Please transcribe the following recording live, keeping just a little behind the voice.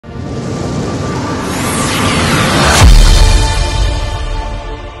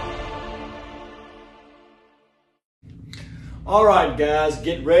All right, guys,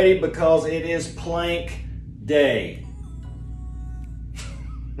 get ready because it is plank day.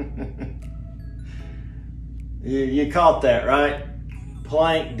 You caught that, right?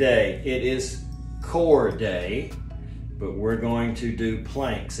 Plank day. It is core day, but we're going to do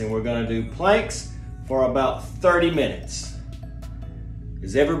planks, and we're going to do planks for about 30 minutes.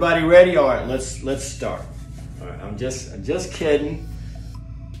 Is everybody ready? All right, let's start. All right, I'm just kidding.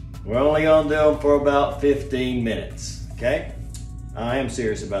 We're only going to do them for about 15 minutes, okay? I am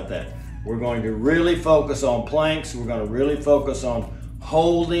serious about that. We're going to really focus on planks. We're going to really focus on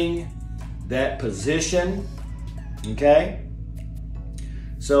holding that position, okay?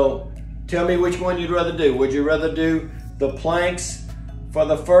 So tell me which one you'd rather do. Would you rather do the planks for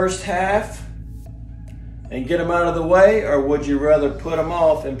the first half and get them out of the way, or would you rather put them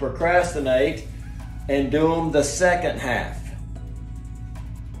off and procrastinate and do them the second half?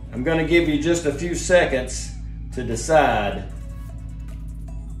 I'm going to give you just a few seconds to decide.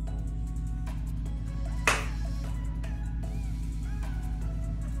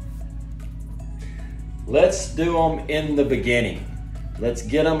 Let's do them in the beginning. Let's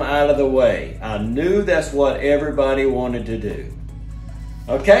get them out of the way. I knew that's what everybody wanted to do.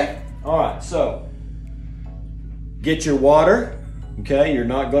 Okay? All right, so get your water. Okay, you're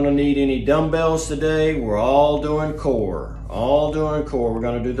not going to need any dumbbells today. We're all doing core. All doing core. We're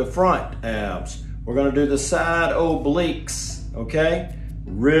going to do the front abs. We're going to do the side obliques. Okay?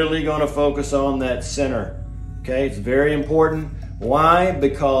 Really going to focus on that center. Okay, it's very important. Why?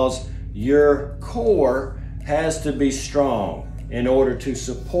 Because your core has to be strong in order to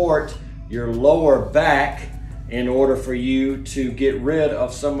support your lower back, in order for you to get rid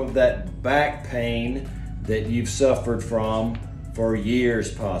of some of that back pain that you've suffered from for years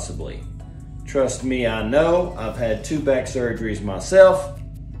possibly. Trust me, I know. I've had 2 back surgeries myself,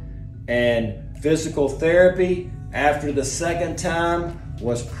 and physical therapy after the second time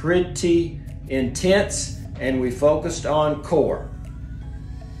was pretty intense, and we focused on core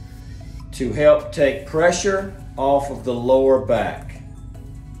to help take pressure off of the lower back.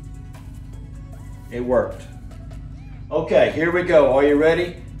 It worked. Okay, here we go. Are you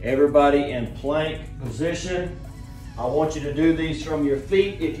ready? Everybody in plank position. I want you to do these from your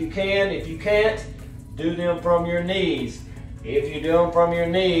feet if you can. If you can't, do them from your knees. If you do them from your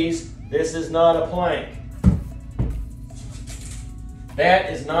knees, this is not a plank.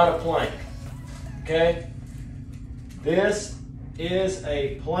 That is not a plank. Okay? This is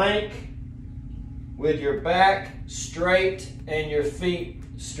a plank with your back straight and your feet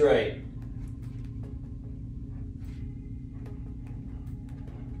straight.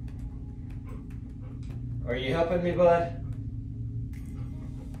 Are you helping me, bud?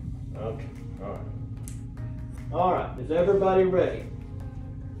 Okay, all right. All right, is everybody ready?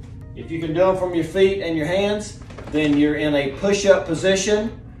 If you can do them from your feet and your hands, then you're in a push-up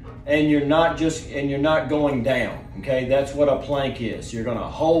position, and you're not going down, okay? That's what a plank is. You're gonna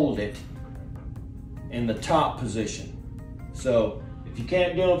hold it in the top position. So if you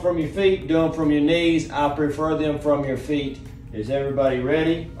can't do them from your feet, do them from your knees. I prefer them from your feet. Is everybody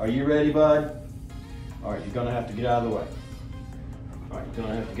ready? Are you ready, bud? All right, you're gonna have to get out of the way. All right, you're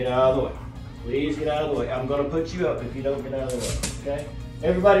gonna have to get out of the way. Please get out of the way. I'm gonna put you up if you don't get out of the way, okay?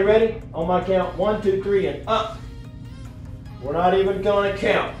 Everybody ready? On my count, 1, 2, 3, and up. We're not even gonna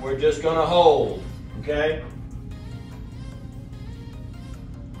count. We're just gonna hold, okay?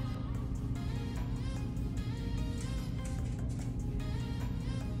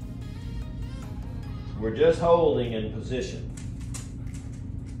 We're just holding in position.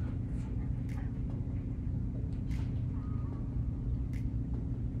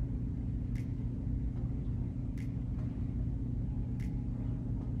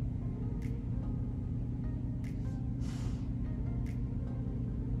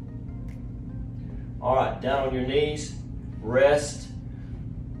 All right, down on your knees, rest.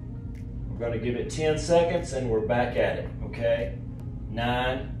 We're going to give it 10 seconds and we're back at it, okay?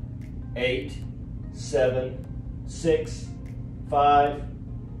 9, 8, 7, 6, 5,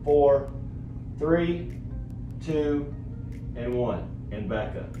 4, 3, 2, and 1, and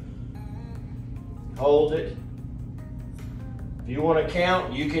back up. Hold it. If you want to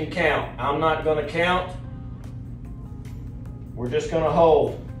count, you can count. I'm not going to count. We're just going to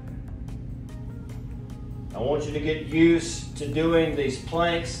hold. I want you to get used to doing these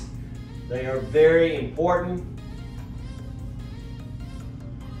planks. They are very important.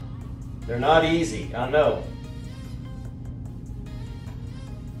 They're not easy, I know.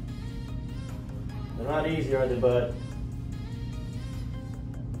 They're not easy, are they, bud?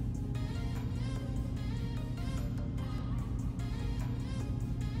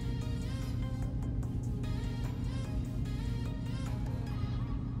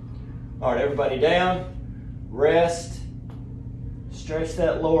 All right, everybody down, rest, stretch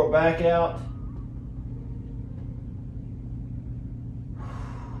that lower back out.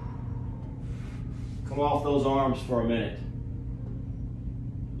 Come off those arms for a minute.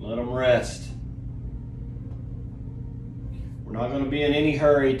 Let them rest. We're not going to be in any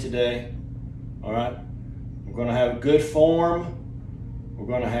hurry today, all right? We're going to have good form. We're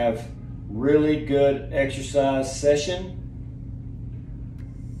going to have really good exercise session.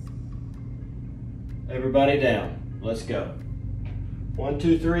 Everybody down. Let's go. 1,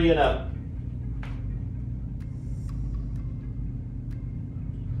 2, 3, and up.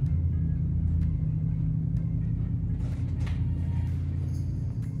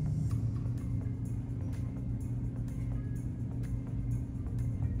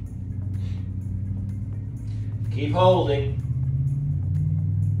 Keep holding.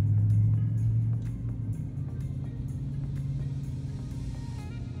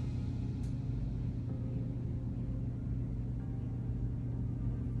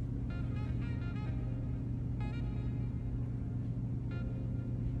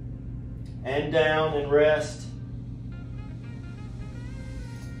 And down and rest.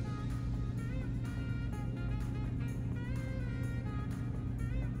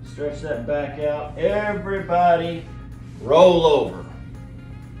 Stretch that back out. Everybody roll over.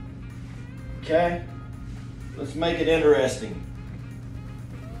 Okay? Let's make it interesting.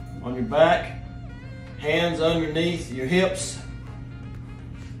 On your back, hands underneath your hips.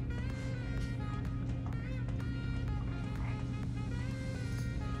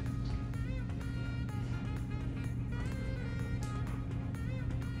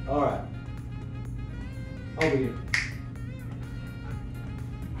 All right. Over here.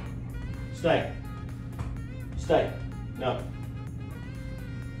 Stay. Stay. No.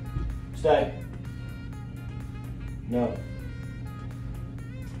 Stay. No.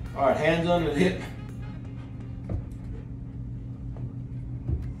 All right, hands under the hip.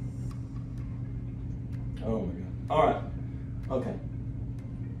 Oh my God. All right. Okay.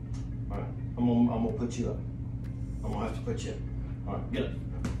 All right. I'm gonna put you up. I'm gonna have to put you up. All right, get up.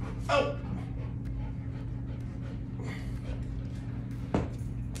 Oh.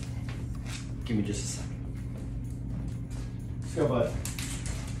 Give me just a second. Let's go, bud.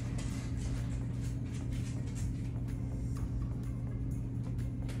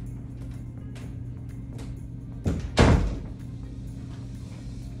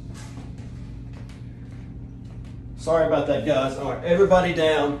 Sorry about that, guys. All right, everybody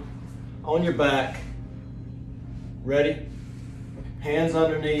down on your back. Ready? Hands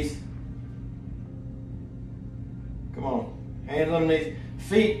underneath. Come on. Hands underneath.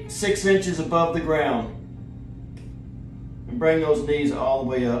 Feet 6 inches above the ground. And bring those knees all the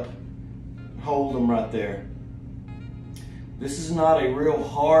way up. Hold them right there. This is not a real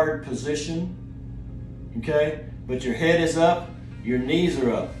hard position, okay? But your head is up, your knees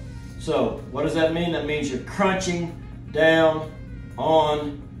are up. So what does that mean? That means you're crunching down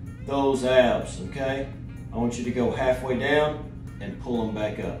on those abs, okay? I want you to go halfway down and pull them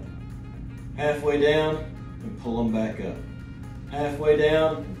back up. Halfway down and pull them back up. Halfway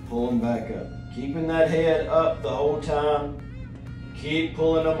down and pull them back up. Keeping that head up the whole time. Keep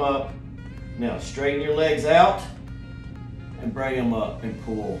pulling them up. Now straighten your legs out and bring them up and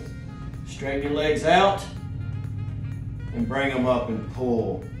pull. Straighten your legs out and bring them up and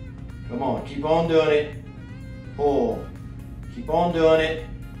pull. Come on, keep on doing it. Pull. Keep on doing it.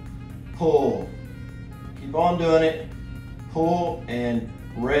 Pull. Keep on doing it. Pull and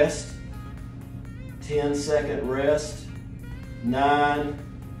rest. 10-second rest. 9,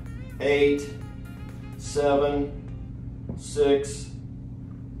 8, 7, 6,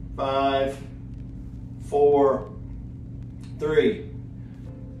 5, 4, 3,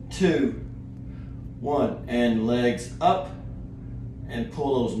 2, 1. And legs up and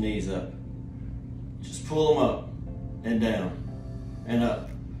pull those knees up. Just pull them up and down and up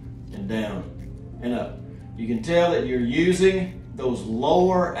and down and up. You can tell that you're using those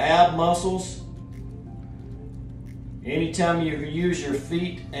lower ab muscles. Anytime you use your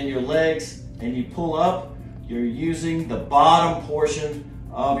feet and your legs and you pull up, you're using the bottom portion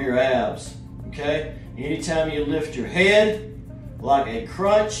of your abs, okay? Anytime you lift your head, like a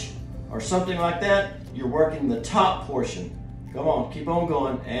crunch or something like that, you're working the top portion. Come on, keep on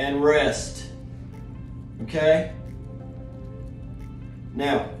going and rest, okay?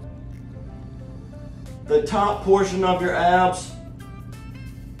 Now, the top portion of your abs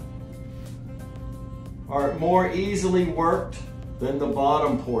are more easily worked than the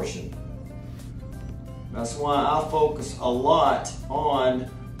bottom portion. That's why I focus a lot on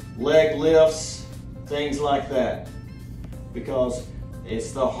leg lifts, things like that. Because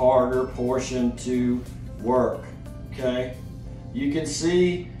it's the harder portion to work, okay? You can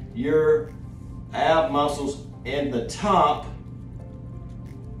see your ab muscles in the top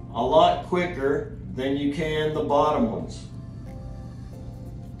a lot quicker than you can the bottom ones.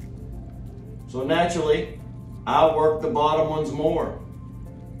 So naturally, I work the bottom ones more.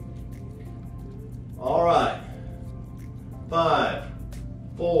 All right, 5,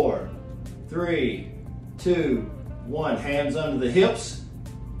 4, 3, 2, 1. Hands under the hips,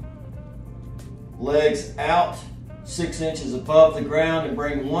 legs out 6 inches above the ground, and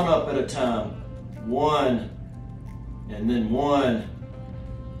bring one up at a time. 1, and then 1.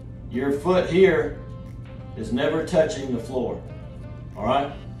 Your foot here is never touching the floor, all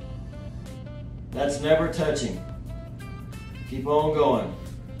right? That's never touching. Keep on going.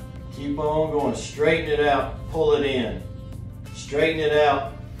 Keep on going. Straighten it out, pull it in. Straighten it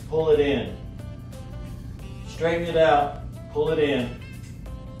out, pull it in. Straighten it out, pull it in.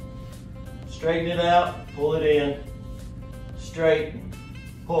 Straighten it out, pull it in. Straighten,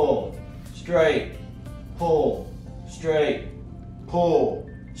 pull, straight, pull, straight, pull,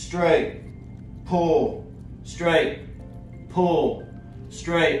 straight, pull, straight, pull,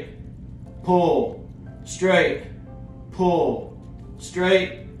 straight, pull, straight, pull,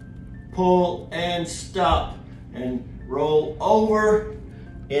 straight, pull, and stop. And roll over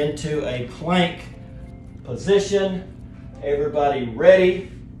into a plank position. Everybody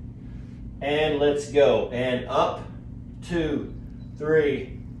ready? And let's go. And up, 2,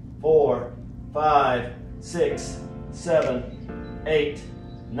 3, 4, 5, 6, 7, 8,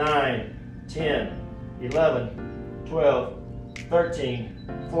 9, 10, 11, 12,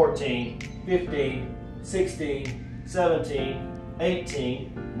 13, 14, 15, 16, 17,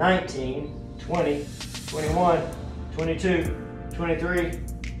 18, 19, 20, 21, 22, 23,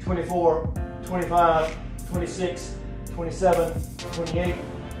 24, 25, 26, 27, 28,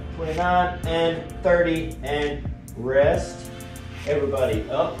 29, and 30, and rest. Everybody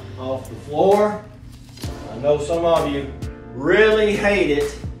up off the floor. I know some of you really hate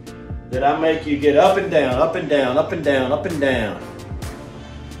it that I make you get up and down, up and down, up and down, up and down.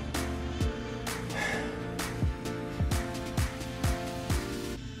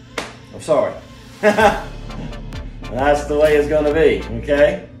 I'm sorry. That's the way it's going to be,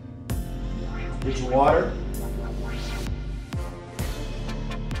 okay? Get your water.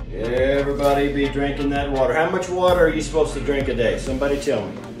 Everybody be drinking that water. How much water are you supposed to drink a day? Somebody tell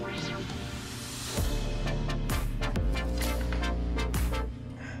me.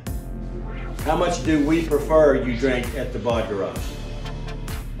 How much do we prefer you drink at the BodGarage?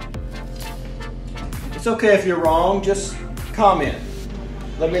 It's okay if you're wrong, just comment.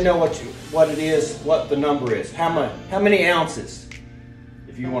 Let me know what it is, what the number is. How many ounces,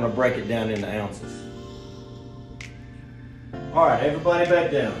 if you want to break it down into ounces. All right, everybody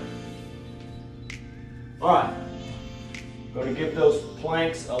back down. All right, going to give those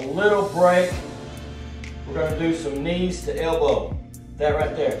planks a little break. We're going to do some knees to elbow. That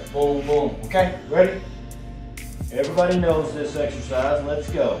right there, boom, boom. Okay, ready? Everybody knows this exercise. Let's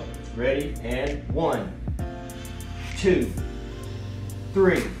go. Ready? And 1, 2,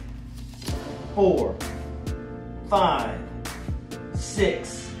 3, 4, 5,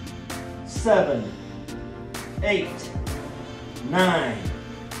 6, 7, 8, 9,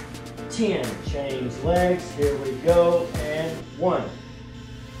 10. Change legs. Here we go. And 1,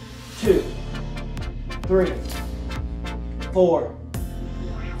 2, 3, 4,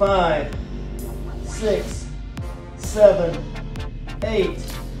 5, 6, 7,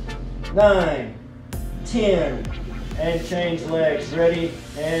 8, 9, 10. And change legs. Ready?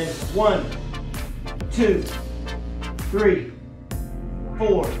 And 1, 2, 3,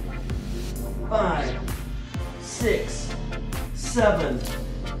 4, 5, 6, 7,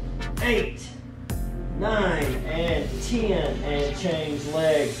 8, 9, and 10. And change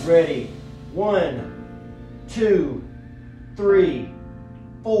legs. Ready? 1, 2, 3,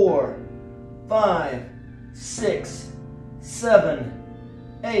 4, 5, 6, 7,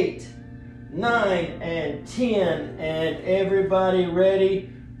 8, 9, and 10. And everybody ready?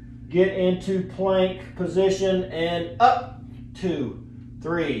 Get into plank position and up. 2,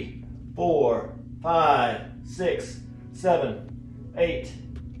 3, 4, 5, 6, 7, 8,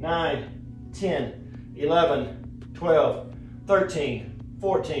 9, 10, 11, 12, 13,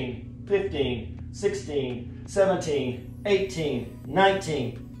 14, 15, 16, 17, 18,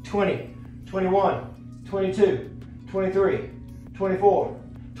 19, 20, 21, 22, 23, 24,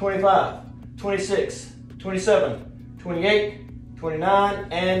 25, 26, 27, 28, 29,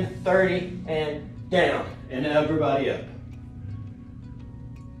 and 30, and down. And everybody up.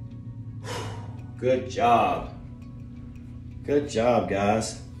 Good job. Good job,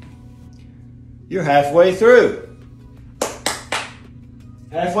 guys. You're halfway through.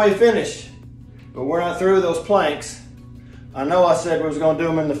 Halfway finished. But we're not through those planks. I know I said we was going to do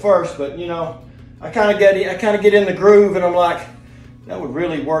them in the first, but you know, I kind of get in the groove, and I'm like, that would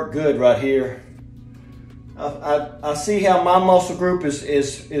really work good right here. I see how my muscle group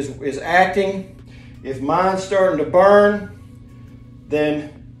is acting. If mine's starting to burn,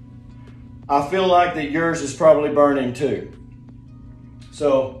 then I feel like that yours is probably burning too.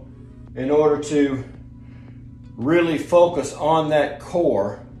 So in order to really focus on that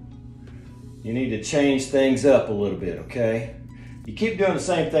core, you need to change things up a little bit, okay? You keep doing the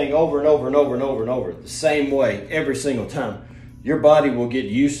same thing over and over and over and over and over, the same way every single time. Your body will get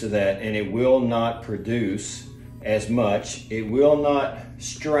used to that, and it will not produce as much. It will not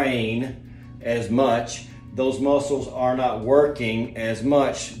strain as much. Those muscles are not working as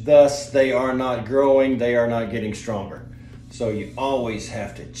much, thus they are not growing, they are not getting stronger. So you always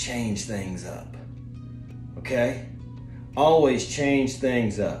have to change things up, okay? Always change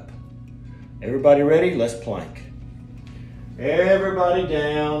things up. Everybody ready? Let's plank. Everybody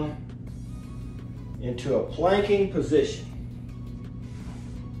down into a planking position.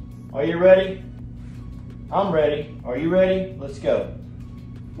 Are you ready? I'm ready. Are you ready? Let's go.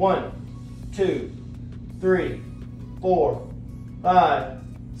 1, 2, 3, 4, 5,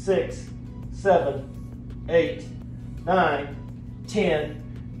 6, 7, 8, 9,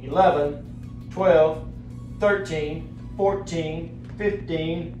 10, 11, 12, 13, 14,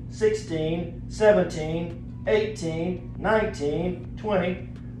 15, 16, 17, 18, 19, 20,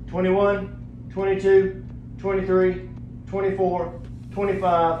 21, 22, 23, 24,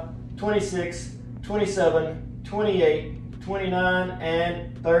 25, 26, 27, 28, 29,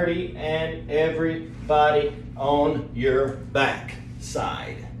 and 30, and everybody on your back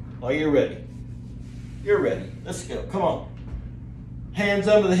side. Are you ready? You're ready. Let's go. Come on. Hands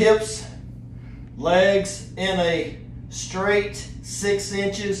under the hips, legs in a straight 6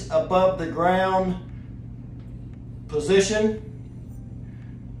 inches above the ground position,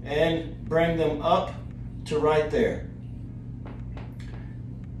 and bring them up to right there.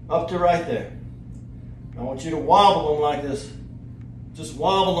 Up to right there. I want you to wobble them like this. Just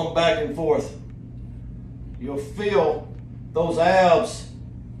wobble them back and forth. You'll feel those abs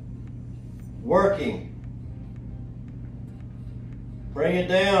working. Bring it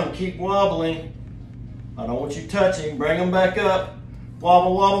down, keep wobbling. I don't want you touching, bring them back up.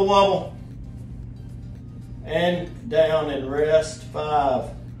 Wobble, wobble, wobble. And down and rest.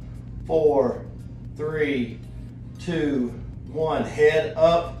 5, 4, 3, 2, 1. Head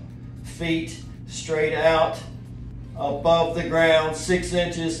up, feet straight out, above the ground, 6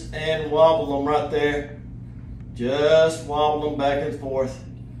 inches, and wobble them right there. Just wobble them back and forth.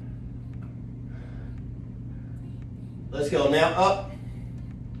 Let's go. Now up.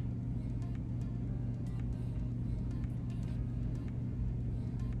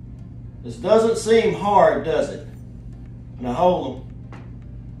 This doesn't seem hard, does it? Now hold them.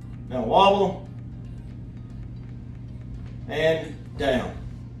 Now wobble them. And down.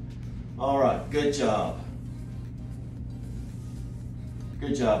 All right, good job.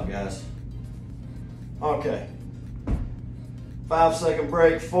 Good job, guys. Okay. 5-second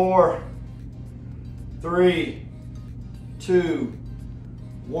break. 4, 3, 2,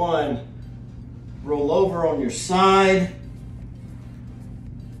 1. Roll over on your side.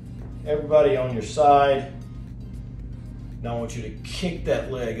 Everybody on your side. Now I want you to kick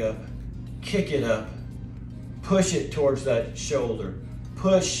that leg up. Kick it up. Push it towards that shoulder.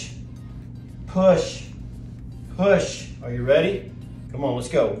 Push, push, push. Are you ready? Come on, let's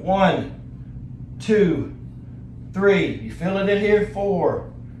go. 1, 2, 3. You feel it in here?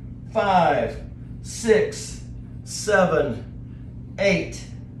 4, 5, 6, 7, 8,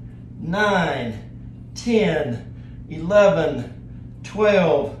 9, 10, 11,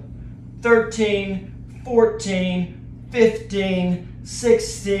 12, 13, 14, 15,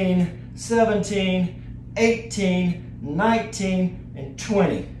 16, 17, 18, 19, and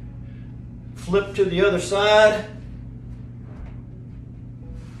 20. Flip to the other side.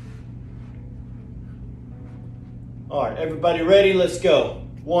 All right, everybody ready? Let's go.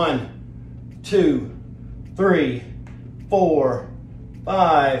 1, 2, 3, 4,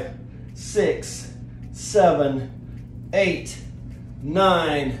 5, 6, 7, 8,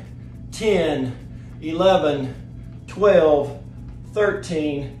 9, 10, 11, 12,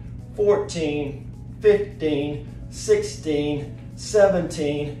 13, 14, 15, 16,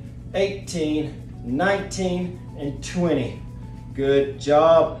 17, 18, 19, and 20. Good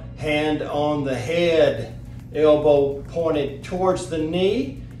job. Hand on the head. Elbow pointed towards the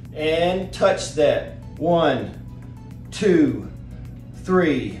knee and touch that. 1, 2,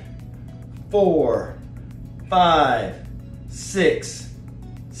 3, 4, 5, 6,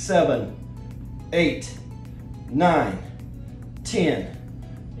 7, 8, 9, 10,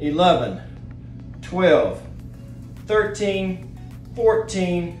 11, 12, 13,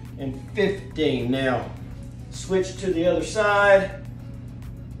 14, and 15. Now, switch to the other side.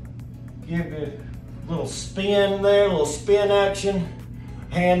 Give it a little spin there, a little spin action.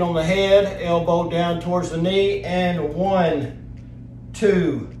 Hand on the head, elbow down towards the knee, and 1,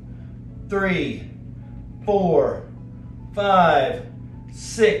 2, 3, 4, 5,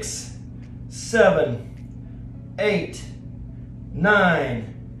 6, 7, 8,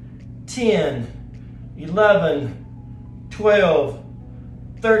 9, 10, 11, 12,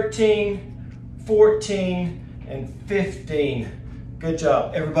 13, 14, and 15. Good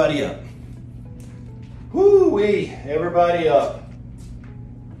job. Everybody up. Woo-wee. Everybody up.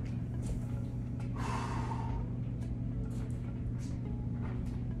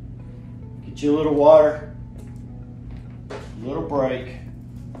 Get you a little water, a little break.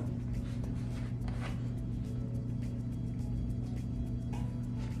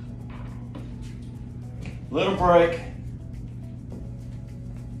 Little break.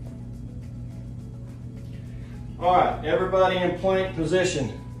 All right, everybody in plank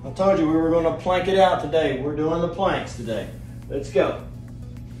position. I told you we were going to plank it out today. We're doing the planks today. Let's go.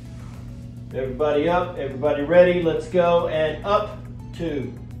 Everybody up, everybody ready. Let's go. And up,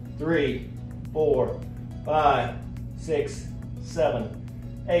 2, 3, 4, 5, 6,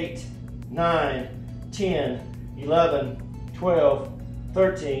 7, 8, 9, 10, 11, 12,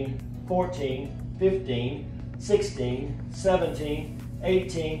 13, 14, 15, 16, 17,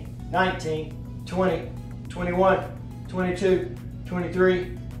 18, 19, 20, 21, 22,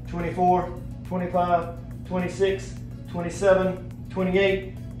 23, 24, 25, 26, 27,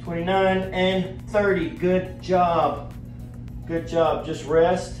 28, 29, and 30. Good job. Good job. Just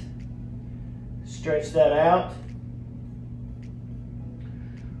rest. Stretch that out.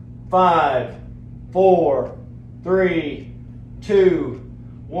 5, 4, 3, 2,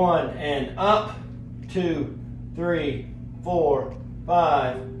 1, and up. 2, 3, 4,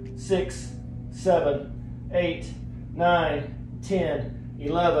 5, 6, 7, 8, 9, 10,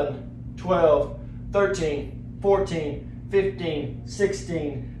 11, 12, 13, 14, 15,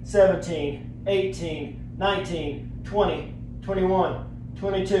 16, 17, 18, 19, 20, 21,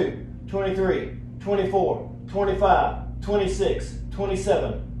 22, 23, 24, 25, 26,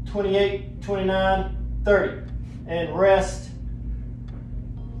 27, 28, 29, 30. And rest.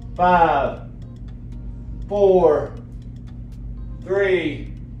 5, 4,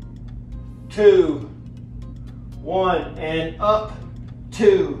 3, 2, 1, and up.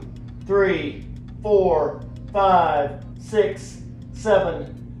 2, 3, 4, 5, 6,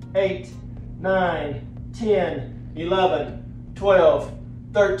 7, 8, 9, 10, 11, 12,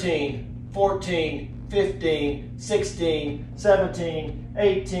 13, 14, 15, 16, 17,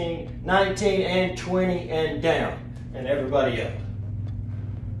 18, 19, and 20, and down. And everybody up.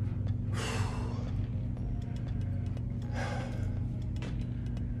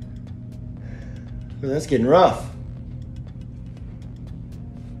 Well, that's getting rough.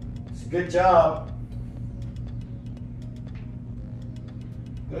 It's a good job.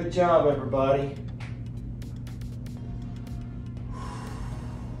 Good job, everybody.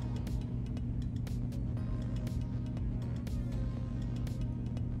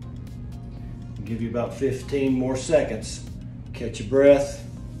 I'll give you about 15 more seconds. Catch your breath.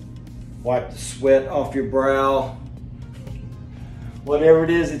 Wipe the sweat off your brow. Whatever it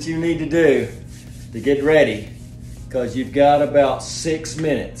is that you need to do to get ready, because you've got about 6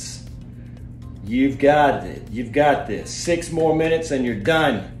 minutes. You've got it. You've got this. 6 more minutes and you're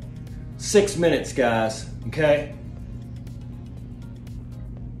done. 6 minutes, guys. Okay?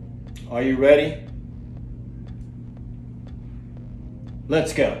 Are you ready?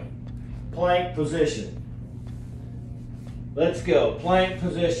 Let's go. Plank position. Let's go. Plank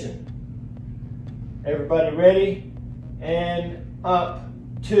position. Everybody ready? And up.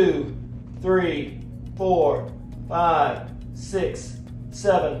 2, 3, 4, 5, 6,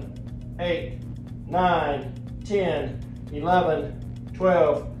 7, 8, 9, 10, 11,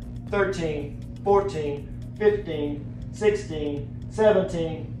 12, 13, 14, 15, 16,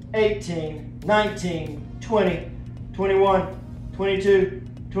 17, 18, 19, 20, 21, 22,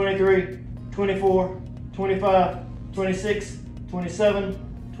 23, 24, 25, 26,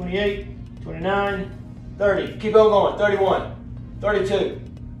 27, 28, 29, 30. Keep on going. 31, 32,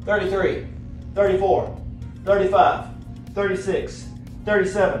 33, 34, 35, 36,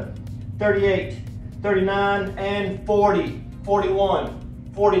 37, 38, 39, and 40,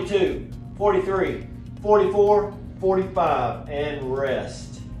 41, 42, 43, 44, 45, and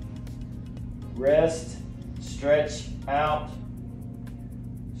rest. Rest, stretch out.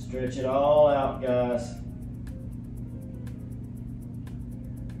 Stretch it all out, guys.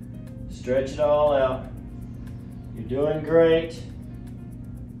 Stretch it all out. You're doing great.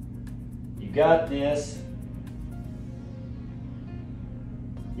 You got this.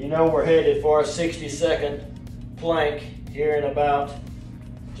 You know we're headed for a 60-second plank here in about,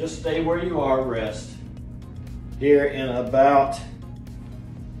 just stay where you are, rest. Here in about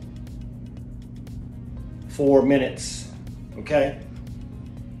 4 minutes, okay?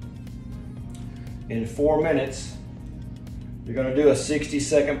 In 4 minutes, you're gonna do a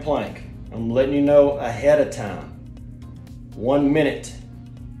 60-second plank. I'm letting you know ahead of time. 1 minute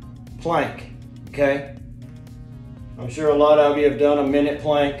plank, okay? I'm sure a lot of you have done a minute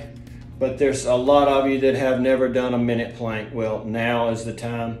plank, but there's a lot of you that have never done a minute plank. Well, now is the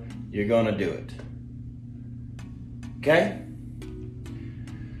time you're gonna do it. Okay?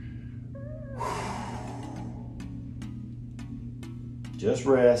 Just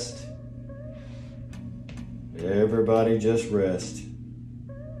rest. Everybody just rest.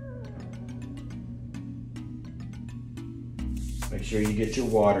 Make sure you get your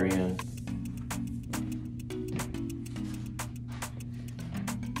water in.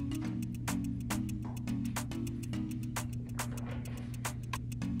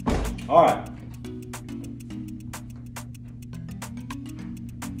 All right.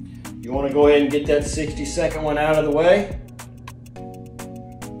 You want to go ahead and get that 60-second one out of the way?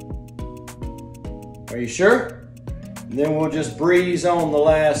 Are you sure? And then we'll just breeze on the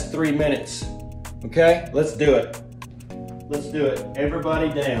last 3 minutes. Okay? Let's do it. Let's do it. Everybody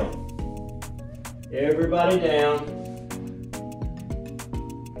down. Everybody down.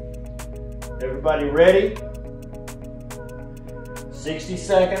 Everybody ready? 60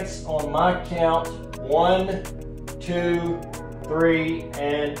 seconds on my count. 1, 2, 3,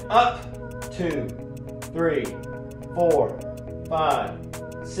 and up. 2, 3, 4, 5,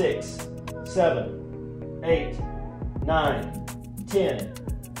 6, 7, 8, 9, 10,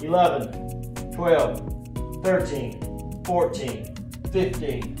 11, 12, 13, 14,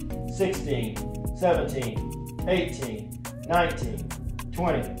 15, 16, 17, 18, 19,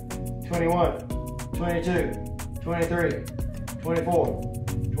 20, 21, 22, 23, 24,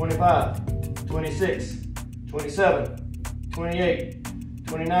 25, 26, 27, 28,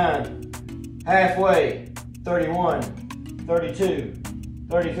 29, halfway, 31, 32,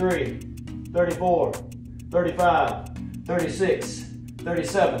 33, 34, 35, 36,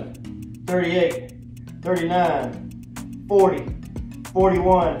 37, 38, 39, 40,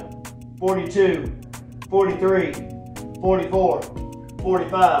 41, 42, 43, 44,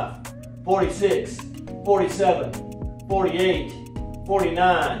 45, 46, 47, 48,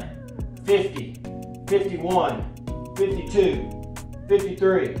 49, 50, 51, 52,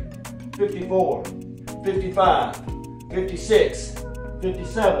 53, 54, 55, 56,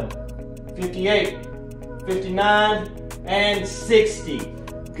 57, 58, 59, and 60.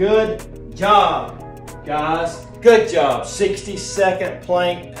 Good job, guys. Good job. 60-second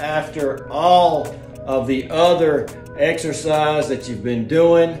plank after all of the other exercise that you've been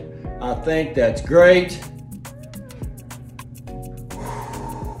doing. I think that's great.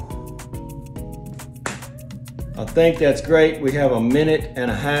 I think that's great. We have a minute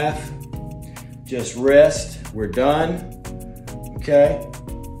and a half. Just rest. We're done. Okay.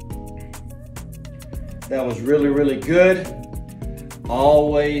 That was really, really good.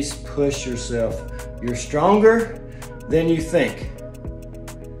 Always push yourself. You're stronger than you think.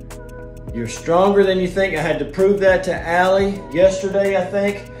 You're stronger than you think. I had to prove that to Allie yesterday, I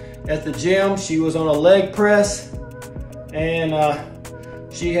think, at the gym. She was on a leg press, and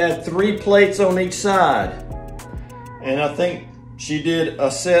she had 3 plates on each side. And I think she did a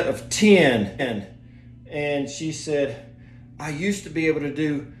set of 10. And she said, I used to be able to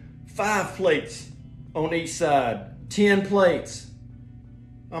do 5 plates on each side, 10 plates.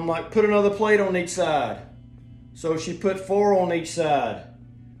 I'm like, put another plate on each side. So she put 4 on each side.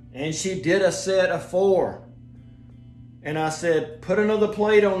 And she did a set of 4. And I said, put another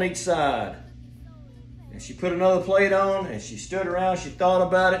plate on each side. And she put another plate on, and she stood around, she thought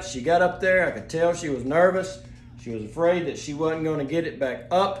about it, she got up there. I could tell she was nervous. She was afraid that she wasn't going to get it back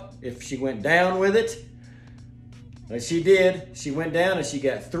up if she went down with it. But she did. She went down and she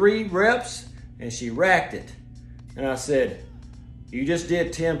got 3 reps and she racked it. And I said, you just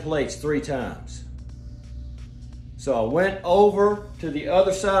did 10 plates 3 times. So I went over to the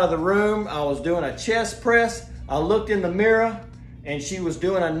other side of the room. I was doing a chest press. I looked in the mirror and she was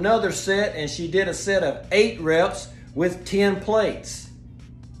doing another set, and she did a set of 8 reps with 10 plates.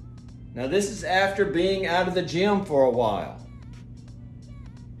 Now, this is after being out of the gym for a while.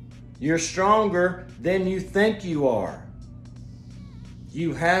 You're stronger than you think you are.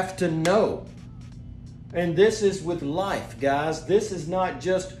 You have to know. And this is with life, guys. This is not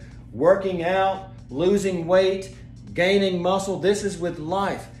just working out, losing weight, gaining muscle. This is with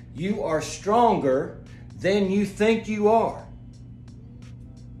life. You are stronger than you think you are.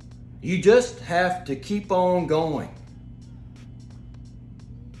 You just have to keep on going.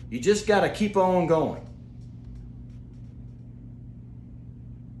 You just got to keep on going.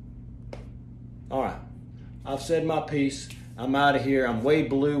 All right. I've said my piece. I'm out of here. I'm Wade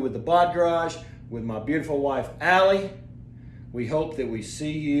Blue with the BodGarage with my beautiful wife, Allie. We hope that we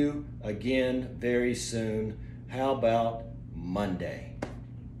see you again very soon. How about Monday?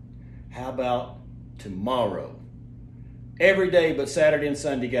 How about tomorrow? Every day but Saturday and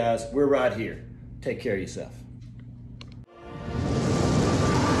Sunday, guys. We're right here. Take care of yourself.